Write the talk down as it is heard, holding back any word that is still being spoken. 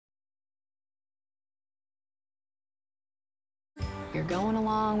You're going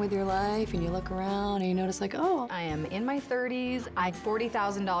along with your life and you look around and you notice like, oh, I am in my 30s. I have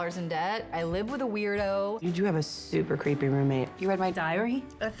 $40,000 in debt. I live with a weirdo. You do have a super creepy roommate. You read my diary?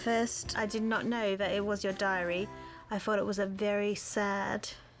 At first, I did not know that it was your diary. I thought it was a very sad,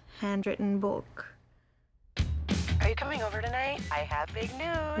 handwritten book. Are you coming over tonight? I have big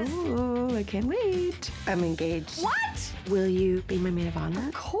news. Ooh, I can't wait. I'm engaged. What? Will you be my maid of honor?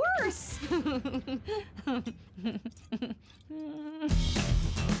 Of course.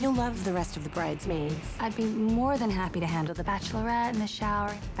 You'll love the rest of the Bridesmaids. I'd be more than happy to handle the bachelorette and the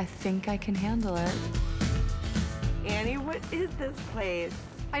shower. I think I can handle it. Annie, what is this place?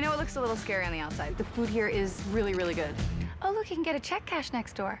 I know it looks a little scary on the outside. The food here is really, really good. Oh, look, you can get a check cash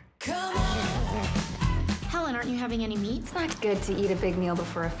next door. Helen, aren't you having any meat? It's not good to eat a big meal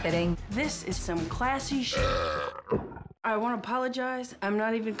before a fitting. This is some classy shit. I want to apologize. I'm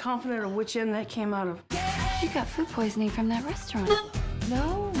not even confident of which end that came out of. You got food poisoning from that restaurant.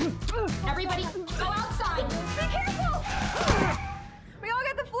 No. Everybody, go outside! Be careful! We all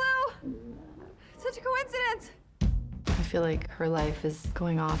got the flu. Such a coincidence. I feel like her life is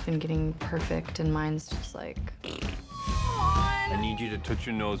going off and getting perfect, and mine's just like, come on. I need you to touch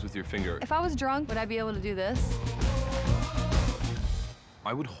your nose with your finger. If I was drunk, would I be able to do this?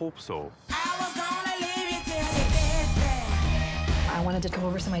 I would hope so. I wanted to go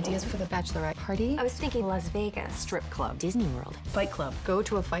over some ideas for the bachelorette party. I was thinking Las Vegas. Strip club. Disney World. Fight Club. Go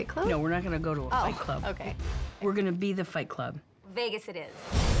to a fight club? No, we're not going to go to a fight club. Okay. We're going to be the Fight Club. Vegas it is.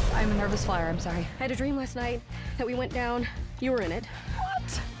 I'm a nervous flyer, I'm sorry. I had a dream last night that we went down. You were in it.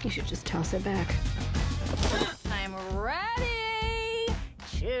 What? You should just toss it back. I'm ready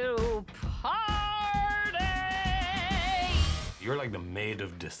to party! You're like the maid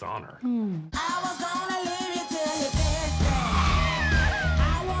of dishonor.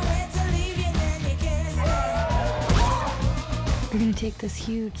 You're gonna take this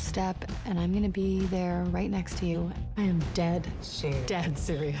huge step, and I'm gonna be there right next to you. I am dead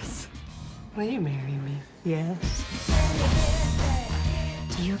serious. Will you marry me? Yes.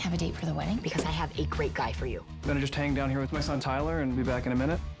 Do you have a date for the wedding? Because I have a great guy for you. I'm gonna just hang down here with my son Tyler and be back in a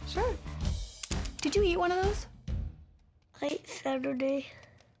minute. Sure. Did you eat one of those? Late Saturday.